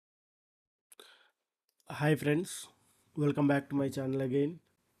Hi friends, welcome back to my channel again.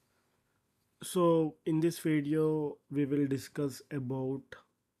 So in this video we will discuss about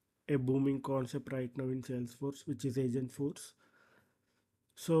a booming concept right now in Salesforce, which is Agentforce.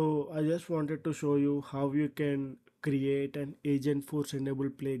 So I just wanted to show you how you can create an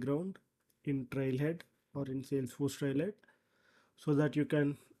Agentforce-enabled playground in Trailhead or in Salesforce Trailhead, so that you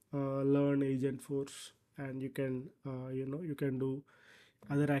can learn Agentforce and you can you can do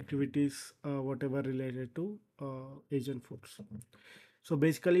other activities whatever related to Agentforce. So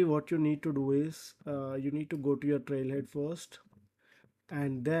basically what you need to do is you need to go to your Trailhead first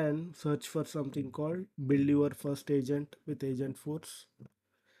and then search for something called build your first agent with Agentforce.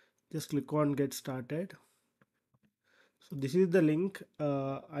 Just click on get started. So this is the link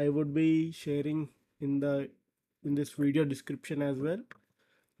I would be sharing in the in this video description as well,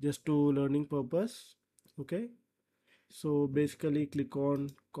 just to learning purpose. Okay, so basically click on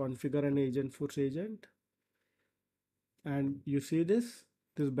configure an Agentforce agent, and you see this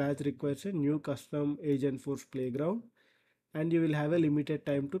batch requires a new custom Agentforce playground, and you will have a limited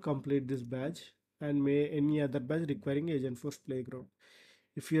time to complete this badge and may any other badge requiring Agentforce playground.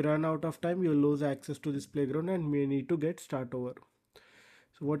 If you run out of time, you'll lose access to this playground and may need to get start over.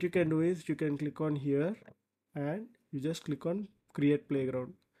 So what you can do is you can click on here and you just click on create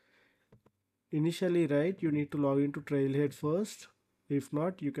playground. Initially, right, you need to log into Trailhead first. If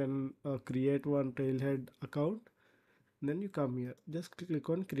not, you can create one Trailhead account. Then you come here, just click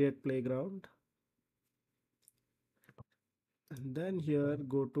on create playground, and then here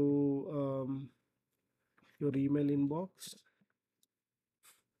go to your email inbox.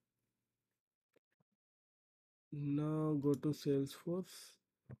 Now go to Salesforce.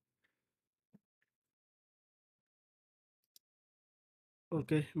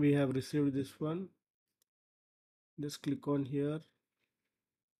 Okay, we have received this one. Just click on here.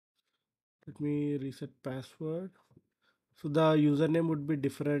 Let me reset password. So the username would be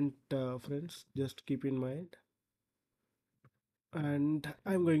different, friends. Just keep in mind. And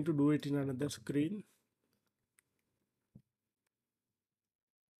I'm going to do it in another screen.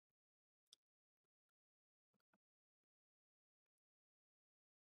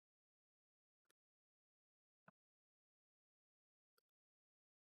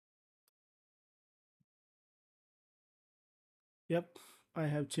 Yep, I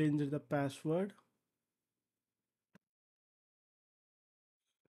have changed the password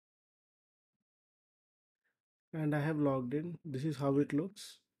and I have logged in. This is how it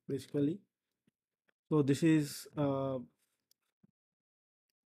looks basically. So this is the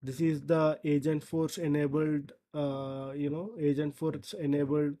Agentforce-enabled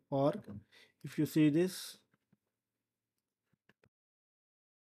Agentforce-enabled org. If you see this,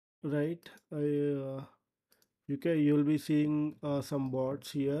 right, you'll be seeing some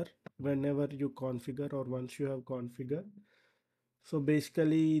bots here whenever you configure or once you have configured. So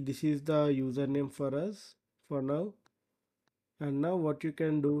basically this is the username for us for now. And now what you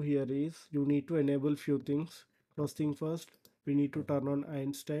can do here is you need to enable few things. First thing first, we need to turn on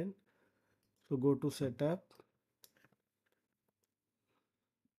Einstein. So go to setup,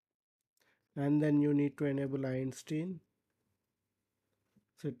 and then you need to enable Einstein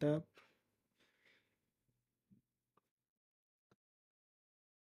setup,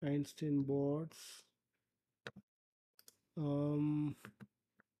 Einstein boards. um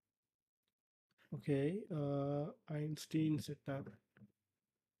okay, Einstein setup.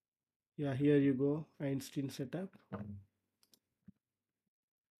 Yeah, here you go, Einstein setup.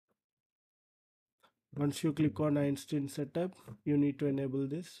 Once you click on Einstein setup, you need to enable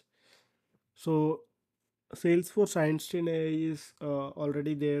this. So Salesforce Einstein AI is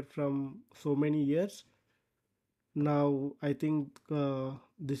already there from so many years. Now I think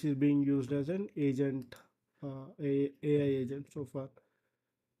this is being used as an agent, AI agent so far.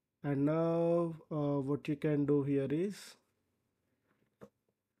 And now what you can do here is,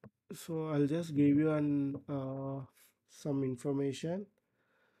 so I'll just give you an some information.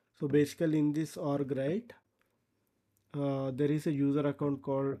 So basically in this org, right, there is a user account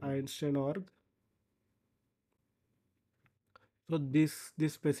called Einstein org. So this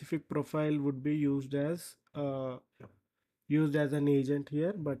specific profile would be used as an agent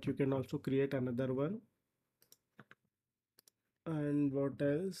here, but you can also create another one. And what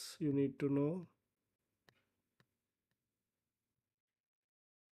else you need to know?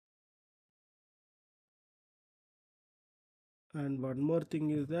 And one more thing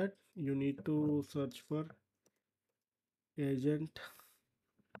is that you need to search for agent.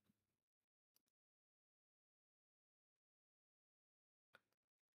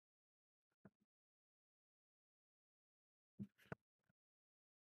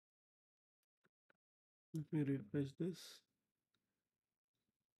 Let me refresh this.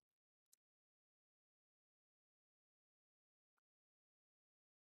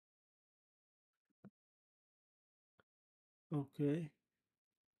 Okay.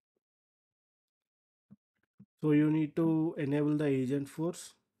 So you need to enable the agent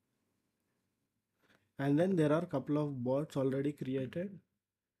force, and then there are a couple of bots already created.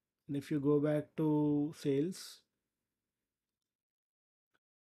 And if you go back to sales,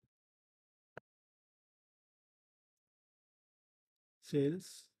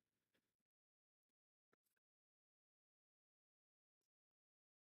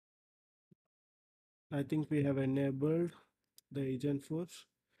 I think we have enabled the agent force.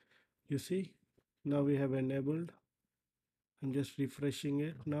 You see, now we have enabled. I'm just refreshing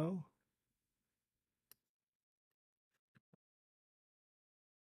it now.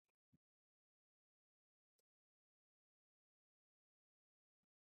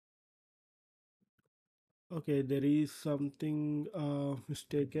 Okay, there is something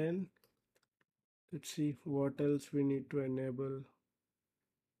mistaken. Let's see what else we need to enable.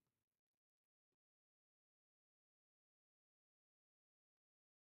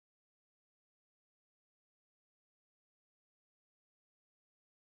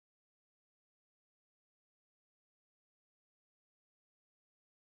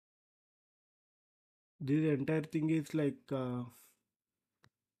 This entire thing is like,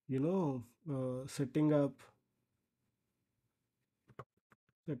 setting up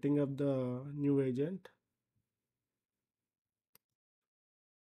the new agent.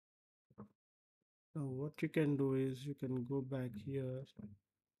 Now what you can do is you can go back here.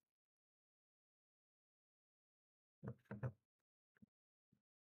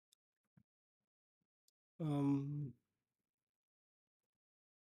 Um,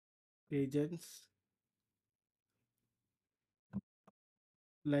 Agents,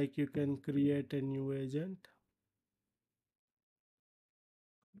 like you can create a new agent.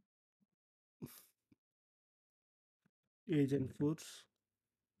 Agent force.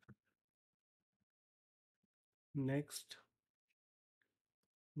 Next,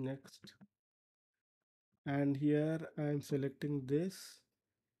 next. And here I am selecting this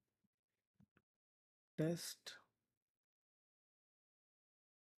test.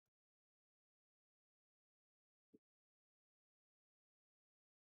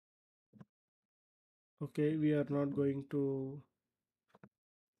 Okay, we are not going to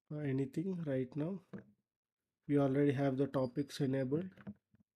anything right now. We already have the topics enabled.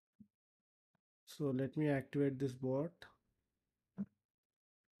 So let me activate this bot.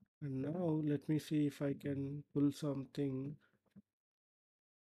 And now let me see if I can pull something.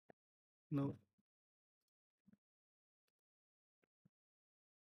 Now,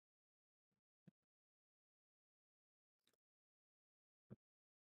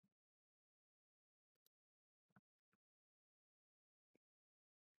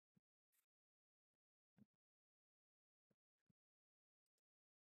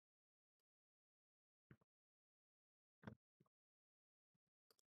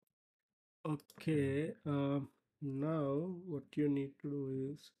 okay. Now what you need to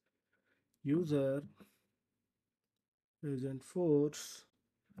do is user agent force.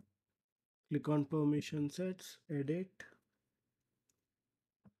 Click on permission sets, edit,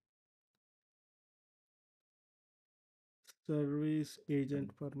 service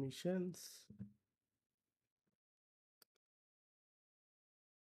agent permissions.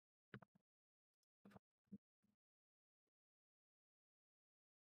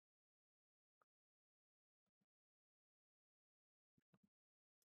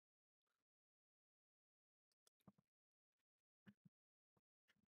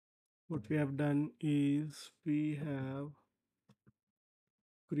 What we have done is we have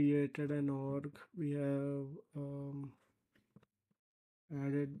created an org. We have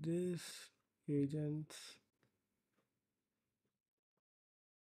added this agents.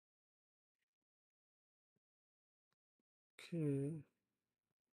 Okay.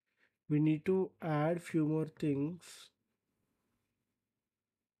 We need to add few more things.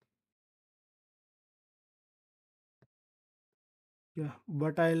 Yeah,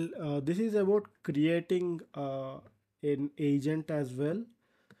 but this is about creating an agent as well.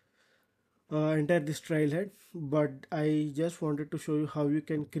 Enter this trailhead, but I just wanted to show you how you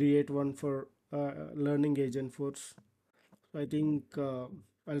can create one for learning Agentforce. I think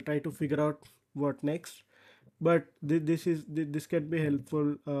I'll try to figure out what next. But this can be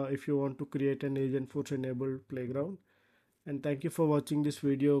helpful if you want to create an Agentforce-enabled playground. And thank you for watching this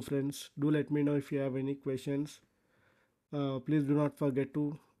video, friends. Do let me know if you have any questions. Please do not forget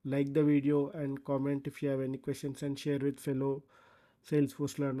to like the video and comment if you have any questions, and share with fellow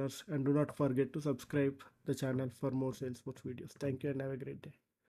Salesforce learners, and do not forget to subscribe the channel for more Salesforce videos. Thank you and have a great day.